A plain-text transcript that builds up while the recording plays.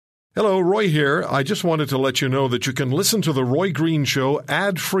Hello, Roy here. I just wanted to let you know that you can listen to The Roy Green Show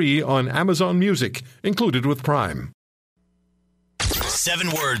ad-free on Amazon Music, included with Prime.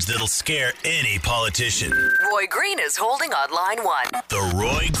 7 words that'll scare any politician. Roy Green is holding on line 1. The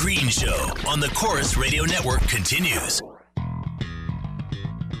Roy Green Show on the Chorus Radio Network continues.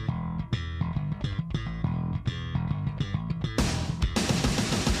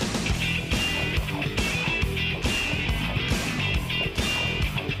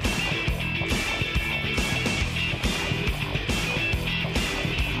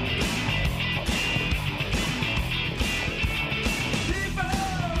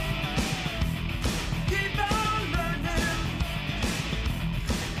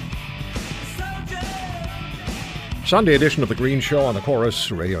 Sunday edition of The Green Show on the Chorus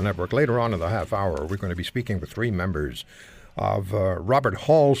Radio Network. Later on in the half hour, we're going to be speaking with 3 members of Robert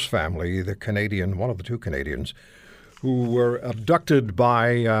Hall's family, the Canadian, one of the 2 Canadians, who were abducted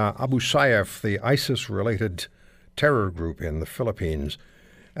by Abu Sayyaf, the ISIS-related terror group in the Philippines.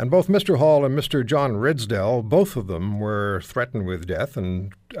 And both Mr. Hall and Mr. John Ridsdale, both of them were threatened with death,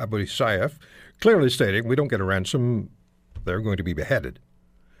 and Abu Sayyaf clearly stating, we don't get a ransom, they're going to be beheaded.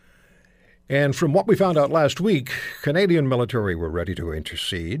 And from what we found out last week, Canadian military were ready to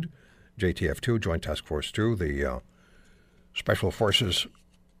intercede. JTF-2, Joint Task Force 2, the Special Forces,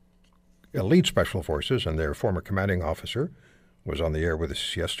 elite Special Forces, and their former commanding officer was on the air with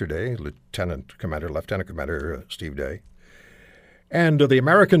us yesterday, Lieutenant Commander Steve Day. And the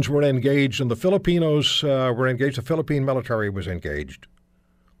Americans were engaged, and the Filipinos were engaged. The Philippine military was engaged.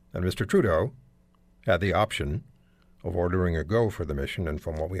 And Mr. Trudeau had the option of ordering a go for the mission, and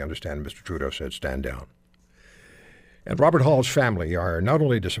from what we understand, Mr. Trudeau said, stand down. And Robert Hall's family are not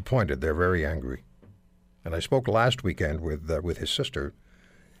only disappointed, they're very angry. And I spoke last weekend with his sister,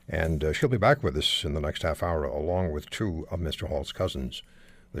 and she'll be back with us in the next half hour, along with 2 of Mr. Hall's cousins.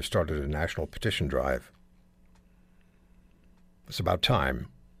 They started a national petition drive. It's about time,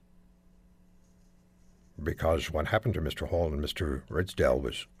 because what happened to Mr. Hall and Mr. Ridsdale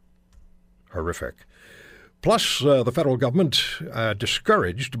was horrific. Plus, the federal government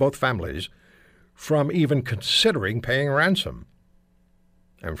discouraged both families from even considering paying ransom.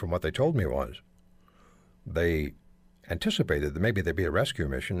 And from what they told me was, they anticipated that maybe there'd be a rescue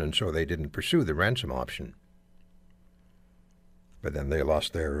mission, and so they didn't pursue the ransom option. But then they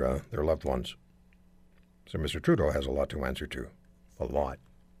lost their loved ones. So Mr. Trudeau has a lot to answer to. A lot.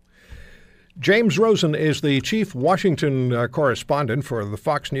 James Rosen is the chief Washington correspondent for the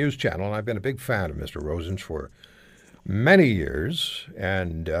Fox News Channel, and I've been a big fan of Mr. Rosen's for many years,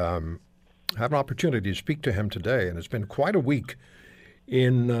 and have an opportunity to speak to him today, and it's been quite a week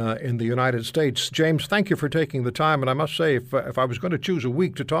in the United States. James, thank you for taking the time, and I must say, if I was going to choose a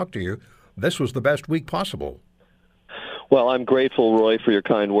week to talk to you, this was the best week possible. Well, I'm grateful, Roy, for your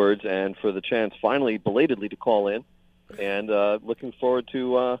kind words and for the chance finally, belatedly, to call in, and looking forward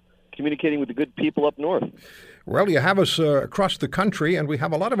to communicating with the good people up north. Well, you have us across the country, and we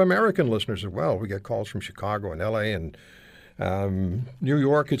have a lot of American listeners as well. We get calls from Chicago and L.A. and New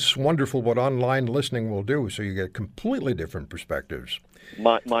York. It's wonderful what online listening will do, so you get completely different perspectives.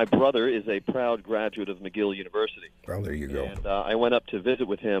 My brother is a proud graduate of McGill University. Well, there you go. And I went up to visit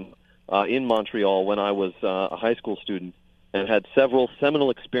with him in Montreal when I was a high school student and had several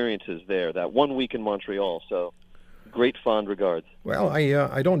seminal experiences there, that 1 week in Montreal. So great fond regards. Well,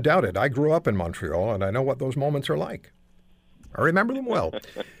 I don't doubt it. I grew up in Montreal, and I know what those moments are like. I remember them well.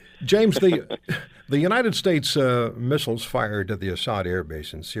 James, the United States missiles fired at the Assad air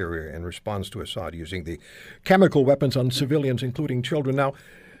base in Syria in response to Assad using the chemical weapons on civilians, including children. Now,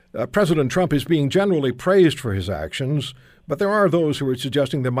 President Trump is being generally praised for his actions, but there are those who are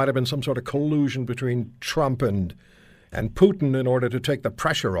suggesting there might have been some sort of collusion between Trump and Putin in order to take the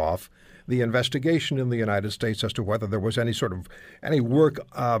pressure off the investigation in the United States as to whether there was any work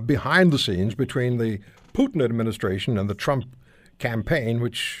behind the scenes between the Putin administration and the Trump campaign,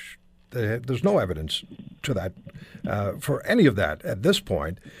 which there's no evidence to that for any of that at this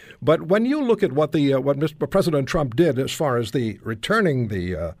point. But when you look at what President Trump did as far as the returning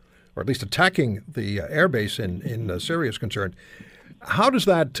or at least attacking the airbase in Syria is concerned, how does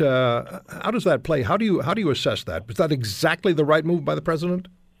that play? How do you assess that? Was that exactly the right move by the president?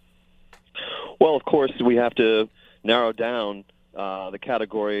 Well, of course, we have to narrow down the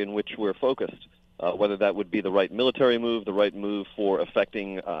category in which we're focused, whether that would be the right military move, the right move for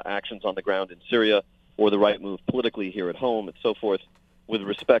affecting actions on the ground in Syria, or the right move politically here at home, and so forth. With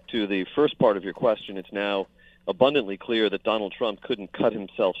respect to the first part of your question, it's now abundantly clear that Donald Trump couldn't cut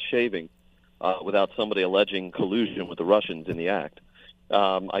himself shaving without somebody alleging collusion with the Russians in the act.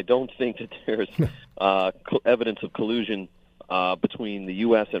 I don't think that there's evidence of collusion between the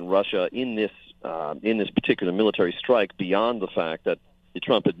U.S. and Russia in this particular military strike, beyond the fact that the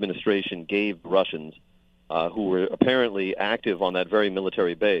Trump administration gave the Russians, who were apparently active on that very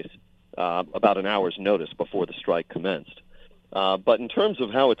military base, about an hour's notice before the strike commenced. But in terms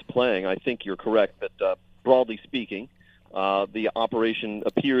of how it's playing, I think you're correct that, broadly speaking, the operation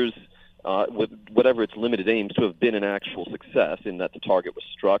appears, with whatever its limited aims, to have been an actual success in that the target was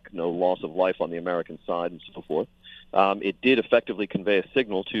struck, no loss of life on the American side, and so forth. It did effectively convey a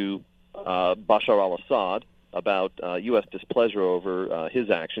signal to Bashar al-Assad about U.S. displeasure over his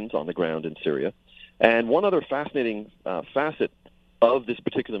actions on the ground in Syria. And one other fascinating facet of this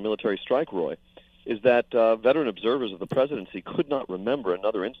particular military strike, Roy, is that veteran observers of the presidency could not remember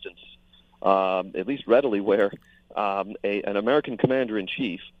another instance, at least readily, where an American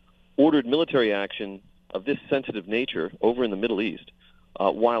commander-in-chief ordered military action of this sensitive nature over in the Middle East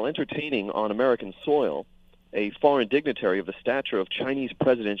while entertaining on American soil a foreign dignitary of the stature of Chinese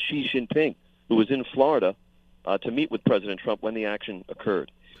President Xi Jinping, who was in Florida to meet with President Trump when the action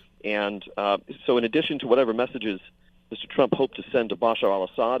occurred. And so in addition to whatever messages Mr. Trump hoped to send to Bashar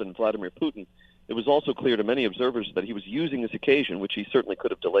al-Assad and Vladimir Putin, it was also clear to many observers that he was using this occasion, which he certainly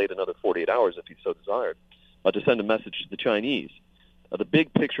could have delayed another 48 hours if he so desired, to send a message to the Chinese. The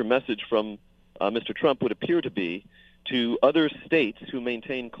big picture message from Mr. Trump would appear to be to other states who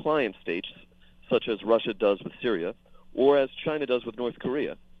maintain client states, such as Russia does with Syria, or as China does with North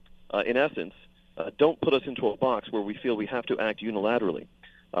Korea. In essence, don't put us into a box where we feel we have to act unilaterally.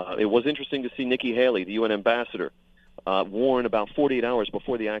 It was interesting to see Nikki Haley, the UN ambassador, warn about 48 hours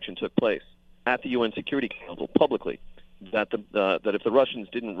before the action took place at the UN Security Council publicly that that if the Russians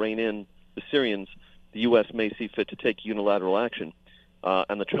didn't rein in the Syrians, the U.S. may see fit to take unilateral action.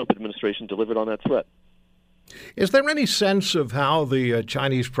 And the Trump administration delivered on that threat. Is there any sense of how the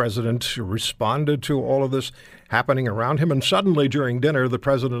Chinese president responded to all of this happening around him? And suddenly during dinner, the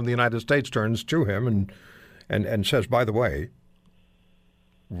president of the United States turns to him and says, by the way,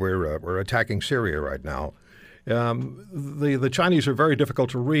 we're attacking Syria right now. The Chinese are very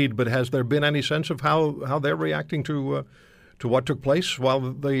difficult to read, but has there been any sense of how they're reacting to what took place while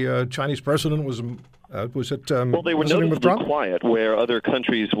the Chinese president was well, they were noticeably quiet, where other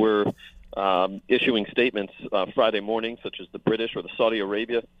countries were issuing statements Friday morning, such as the British or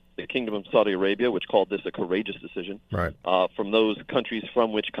the Kingdom of Saudi Arabia, which called this a courageous decision. Right. From those countries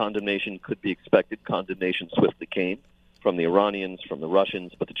from which condemnation could be expected, condemnation swiftly came from the Iranians, from the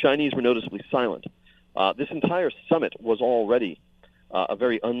Russians, but the Chinese were noticeably silent. This entire summit was already a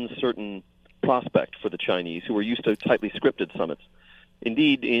very uncertain prospect for the Chinese, who were used to tightly scripted summits.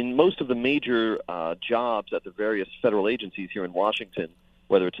 Indeed, in most of the major jobs at the various federal agencies here in Washington,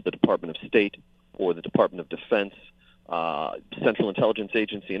 whether it's the Department of State or the Department of Defense, Central Intelligence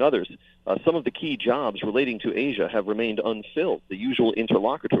Agency, and others, some of the key jobs relating to Asia have remained unfilled, the usual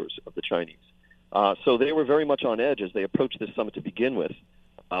interlocutors of the Chinese. So they were very much on edge as they approached this summit to begin with,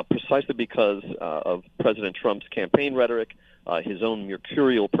 precisely because of President Trump's campaign rhetoric, his own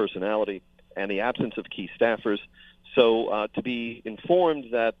mercurial personality, and the absence of key staffers. So to be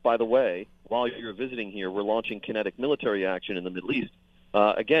informed that, by the way, while you're visiting here, we're launching kinetic military action in the Middle East,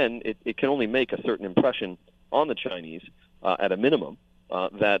 again, it can only make a certain impression on the Chinese, at a minimum,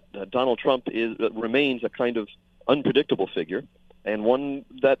 that Donald Trump remains a kind of unpredictable figure, and one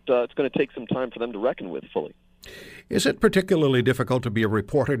that it's going to take some time for them to reckon with fully. Is it particularly difficult to be a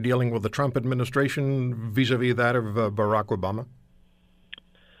reporter dealing with the Trump administration vis-a-vis that of Barack Obama?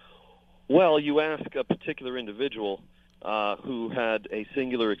 Well, you ask a particular individual who had a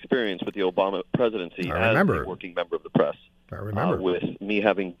singular experience with the Obama presidency as a working member of the press. I remember. With me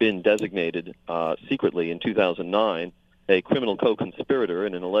having been designated secretly in 2009 a criminal co-conspirator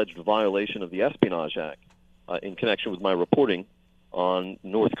in an alleged violation of the Espionage Act in connection with my reporting on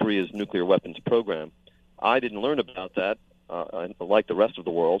North Korea's nuclear weapons program. I didn't learn about that, like the rest of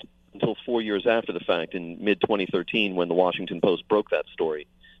the world, until 4 years after the fact in mid-2013 when the Washington Post broke that story.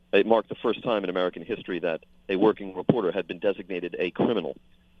 It marked the first time in American history that a working reporter had been designated a criminal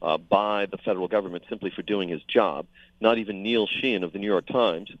by the federal government simply for doing his job. Not even Neil Sheehan of the New York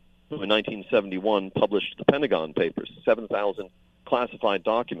Times, who in 1971 published the Pentagon Papers, 7,000 classified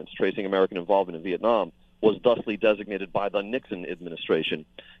documents tracing American involvement in Vietnam, was thusly designated by the Nixon administration.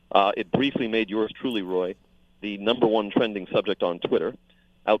 It briefly made yours truly, Roy, the number one trending subject on Twitter,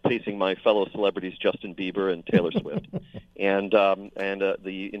 outpacing my fellow celebrities Justin Bieber and Taylor Swift. And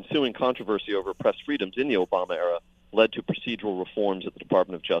the ensuing controversy over press freedoms in the Obama era led to procedural reforms at the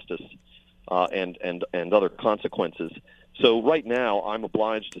Department of Justice and other consequences. So right now, I'm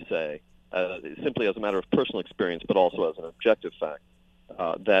obliged to say, simply as a matter of personal experience, but also as an objective fact,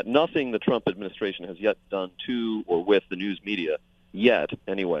 that nothing the Trump administration has yet done to or with the news media, yet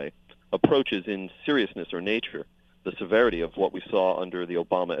anyway, approaches in seriousness or nature the severity of what we saw under the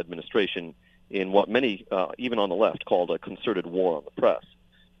Obama administration in what many, even on the left, called a concerted war on the press.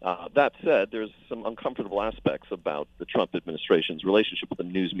 That said, there's some uncomfortable aspects about the Trump administration's relationship with the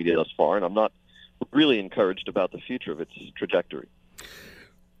news media thus far, and I'm not really encouraged about the future of its trajectory.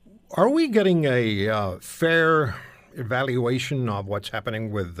 Are we getting a fair evaluation of what's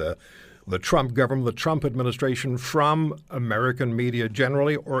happening with the Trump government, the Trump administration, from American media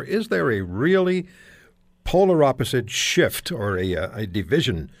generally, or is there a really polar opposite shift or a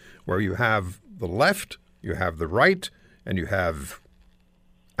division where you have the left, you have the right, and you have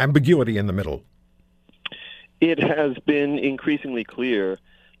ambiguity in the middle? It has been increasingly clear,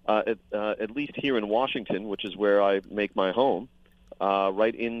 at least here in Washington, which is where I make my home,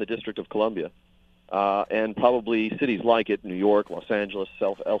 right in the District of Columbia, and probably cities like it, New York, Los Angeles,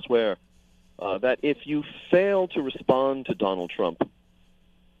 elsewhere, that if you fail to respond to Donald Trump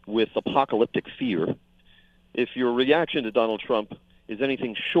with apocalyptic fear, if your reaction to Donald Trump is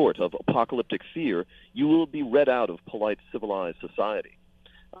anything short of apocalyptic fear, you will be read out of polite, civilized society.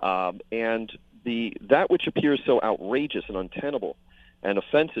 And that which appears so outrageous and untenable and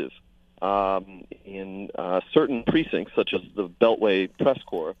offensive in certain precincts, such as the Beltway press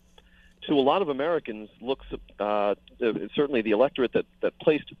corps, to a lot of Americans looks, certainly the electorate that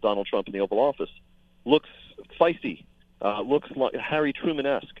placed Donald Trump in the Oval Office, looks feisty, looks like Harry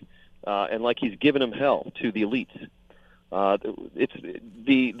Truman-esque, and like he's given him hell to the elites. It's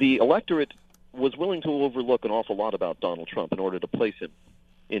the electorate was willing to overlook an awful lot about Donald Trump in order to place him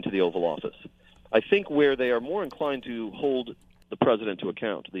into the Oval Office. I think where they are more inclined to hold the president to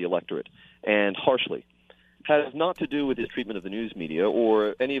account, the electorate, and harshly, has not to do with his treatment of the news media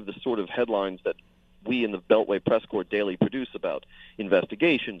or any of the sort of headlines that we in the Beltway press corps daily produce about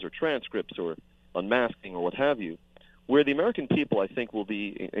investigations or transcripts or unmasking or what have you. Where the American people, I think, will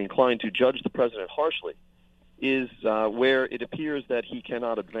be inclined to judge the president harshly is where it appears that he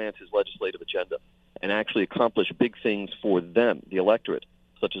cannot advance his legislative agenda and actually accomplish big things for them, the electorate,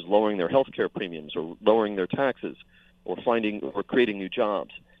 such as lowering their health care premiums or lowering their taxes or creating new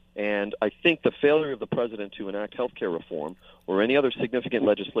jobs. And I think the failure of the president to enact health care reform or any other significant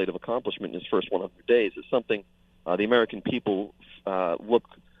legislative accomplishment in his first 100 days is something the American people look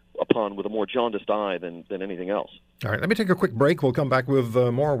upon with a more jaundiced eye than anything else. All right, let me take a quick break. We'll come back with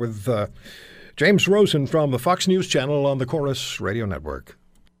more with James Rosen from the Fox News Channel on the Chorus Radio Network.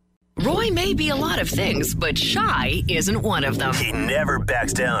 Roy may be a lot of things, but shy isn't one of them. He never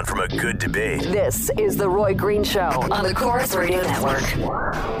backs down from a good debate. This is The Roy Green Show on the Chorus Radio Network.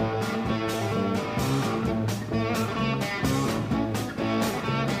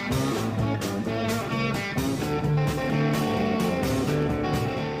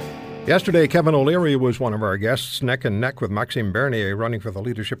 Yesterday, Kevin O'Leary was one of our guests, neck and neck with Maxime Bernier, running for the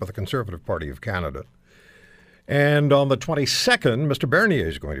leadership of the Conservative Party of Canada. And on the 22nd, Mr. Bernier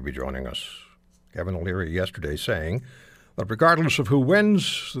is going to be joining us. Kevin O'Leary yesterday saying that regardless of who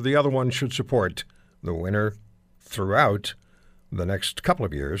wins, the other one should support the winner throughout the next couple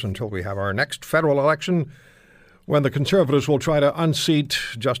of years until we have our next federal election, when the Conservatives will try to unseat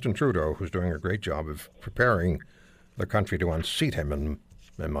Justin Trudeau, who's doing a great job of preparing the country to unseat him,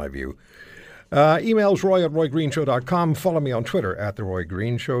 in my view. Emails roy@roygreenshow.com. Follow me on Twitter @The Roy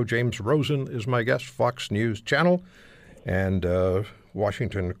Green Show. James Rosen is my guest, Fox News Channel, and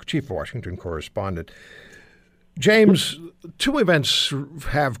Chief Washington correspondent. James, two events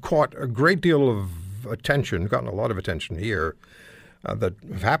have caught a great deal of attention, gotten a lot of attention here, that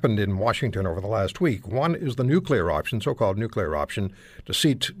have happened in Washington over the last week. One is the nuclear option, so-called nuclear option, to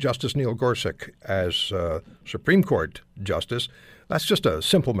seat Justice Neil Gorsuch as Supreme Court Justice. That's just a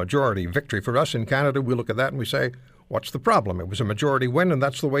simple majority victory for us in Canada. We look at that and we say, what's the problem? It was a majority win, and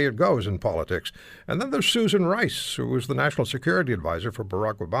that's the way it goes in politics. And then there's Susan Rice, who was the National Security Advisor for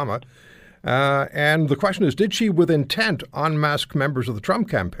Barack Obama. And the question is, did she, with intent, unmask members of the Trump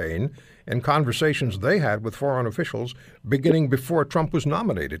campaign in conversations they had with foreign officials beginning before Trump was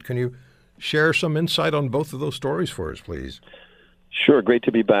nominated? Can you share some insight on both of those stories for us, please? Sure. Great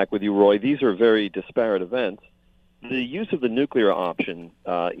to be back with you, Roy. These are very disparate events. The use of the nuclear option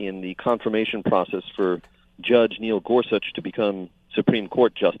in the confirmation process for Judge Neil Gorsuch to become Supreme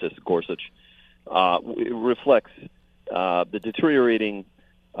Court Justice Gorsuch reflects the deteriorating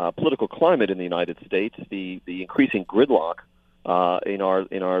political climate in the United States, the increasing gridlock in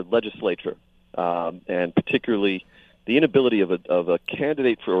our legislature, and particularly the inability of a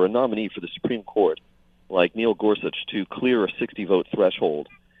candidate or a nominee for the Supreme Court like Neil Gorsuch to clear a 60-vote threshold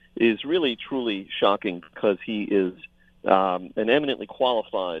is really, truly shocking, because he is an eminently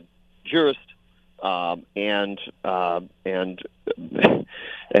qualified jurist, and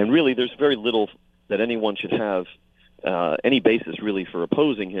really, there's very little that anyone should have any basis really for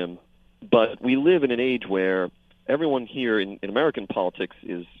opposing him. But we live in an age where everyone here in American politics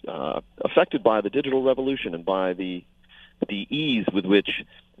is affected by the digital revolution and by the ease with which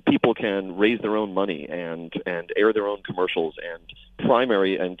people can raise their own money and air their own commercials and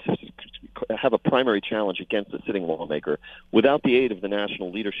have a primary challenge against a sitting lawmaker without the aid of the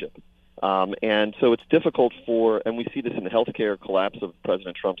national leadership. And so it's difficult and we see this in the healthcare collapse of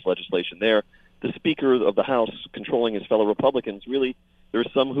President Trump's legislation there. The Speaker of the House controlling his fellow Republicans, really,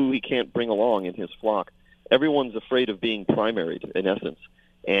 there's some who he can't bring along in his flock. Everyone's afraid of being primaried, in essence.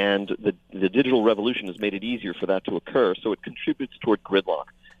 And the digital revolution has made it easier for that to occur, so it contributes toward gridlock.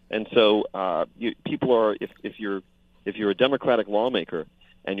 And so people are, if you're a Democratic lawmaker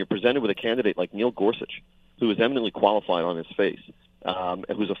and you're presented with a candidate like Neil Gorsuch, who is eminently qualified on his face, and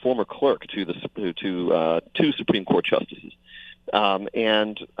who's a former clerk to two Supreme Court justices,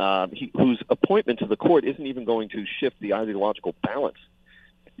 whose appointment to the court isn't even going to shift the ideological balance,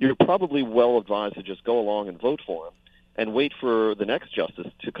 you're probably well advised to just go along and vote for him and wait for the next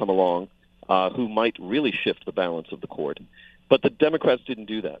justice to come along who might really shift the balance of the court. But the Democrats didn't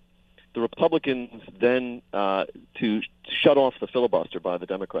do that. The Republicans then, to shut off the filibuster by the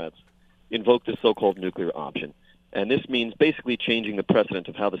Democrats, invoked the so-called nuclear option. And this means basically changing the precedent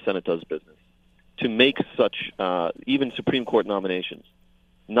of how the Senate does business to make such even Supreme Court nominations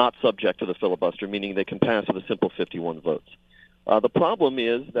not subject to the filibuster, meaning they can pass with a simple 51 votes. The problem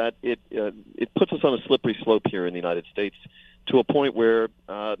is that it puts us on a slippery slope here in the United States to a point where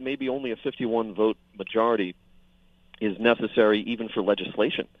maybe only a 51-vote majority is necessary even for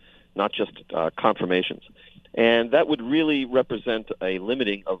legislation, not just confirmations. And that would really represent a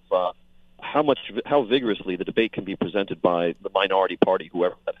limiting of how vigorously the debate can be presented by the minority party,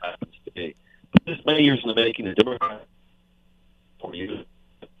 whoever that happens to be. But this many years in the making, the Democrats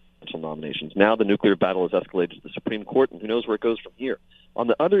nominations. Now the nuclear battle has escalated to the Supreme Court, and who knows where it goes from here. On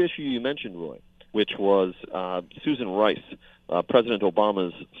the other issue you mentioned, Roy, which was Susan Rice, President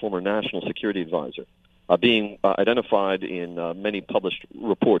Obama's former national security advisor, being identified in many published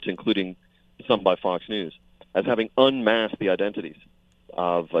reports, including some by Fox News, as having unmasked the identities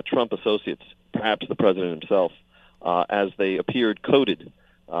of Trump associates, perhaps the president himself, as they appeared coded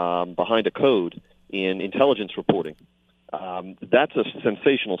behind a code in intelligence reporting. That's a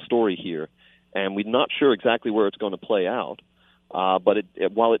sensational story here, and we're not sure exactly where it's going to play out. But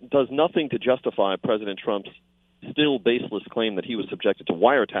while it does nothing to justify President Trump's still baseless claim that he was subjected to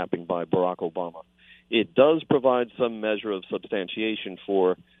wiretapping by Barack Obama, it does provide some measure of substantiation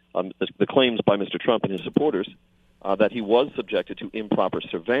for the claims by Mr. Trump and his supporters that he was subjected to improper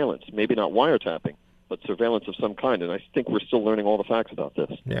surveillance, maybe not wiretapping, but surveillance of some kind. And I think we're still learning all the facts about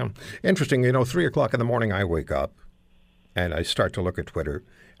this. Yeah. Interesting. 3 o'clock in the morning, I wake up and I start to look at Twitter.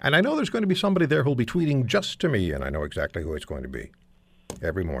 And I know there's going to be somebody there who'll be tweeting just to me, and I know exactly who it's going to be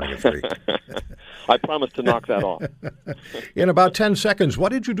every morning at 3. I promise to knock that off. In about 10 seconds,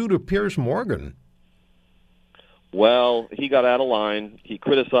 what did you do to Piers Morgan? Well, he got out of line. He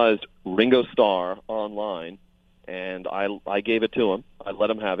criticized Ringo Starr online, and I gave it to him. I let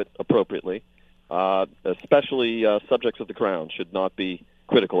him have it appropriately. Especially subjects of the crown should not be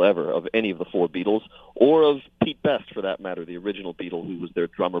critical ever of any of the 4 Beatles, or of Pete Best, for that matter, the original Beatle who was their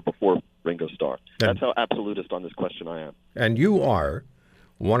drummer before Ringo Starr. That's how absolutist on this question I am. And you are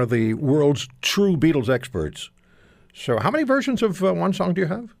one of the world's true Beatles experts. So how many versions of one song do you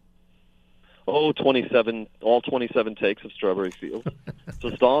have? Oh, 27, all 27 takes of Strawberry Fields.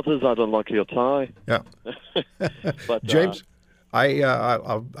 For starters, I don't like your tie. Yeah. But James, I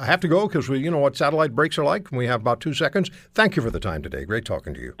have to go because you know what satellite breaks are like. We have about 2 seconds. Thank you for the time today. Great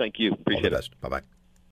talking to you. Thank you. Appreciate All the it. best. Bye-bye.